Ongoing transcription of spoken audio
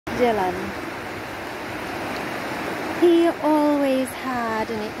Dylan. He always had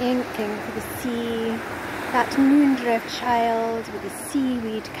an inkling for the sea, that moondrift child with his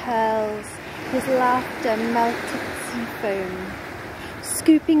seaweed curls, his laughter melted sea foam,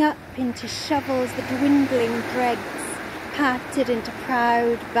 scooping up into shovels the dwindling dregs, patted into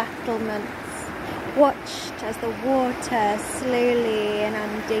proud battlements, watched as the water slowly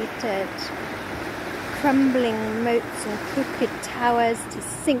inundated, crumbling moats and crooked towers to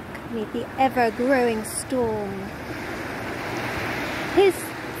sink beneath the ever-growing storm. His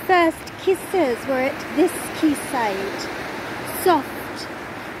first kisses were at this quayside, soft,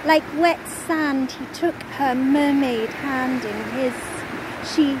 like wet sand. He took her mermaid hand in his.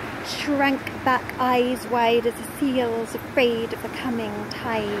 She shrank back, eyes wide as a seal's afraid of the coming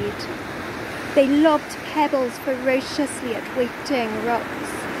tide. They lobbed pebbles ferociously at waiting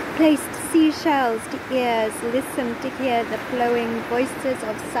rocks, placed seashells to ears, listened to hear the flowing voices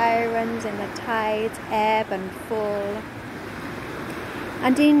of sirens in the tide's ebb and fall.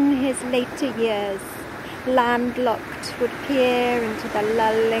 And in his later years, landlocked, would peer into the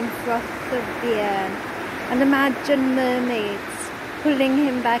lulling froth of beer and imagine mermaids pulling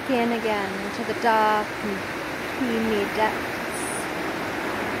him back in again to the dark and creamy depths.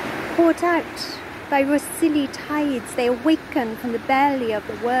 Caught out by Rosilly tides, they awaken from the belly of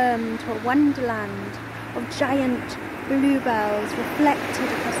the worm to a wonderland of giant bluebells reflected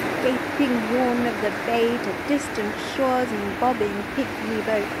across the gaping yawn of the bay to distant shores and bobbing pygmy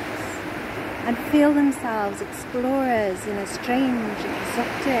boats, and feel themselves explorers in a strange,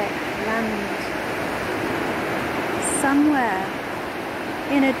 exotic land. Somewhere,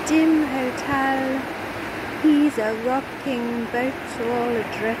 in a dim hotel, he's a rocking boat all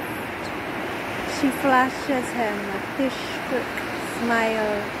adrift. She flashes him a fish-hook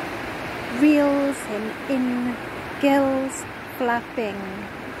smile, reels him in, gills flapping,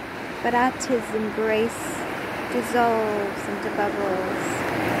 but at his embrace dissolves into bubbles,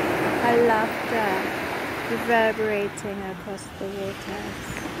 her laughter reverberating across the waters.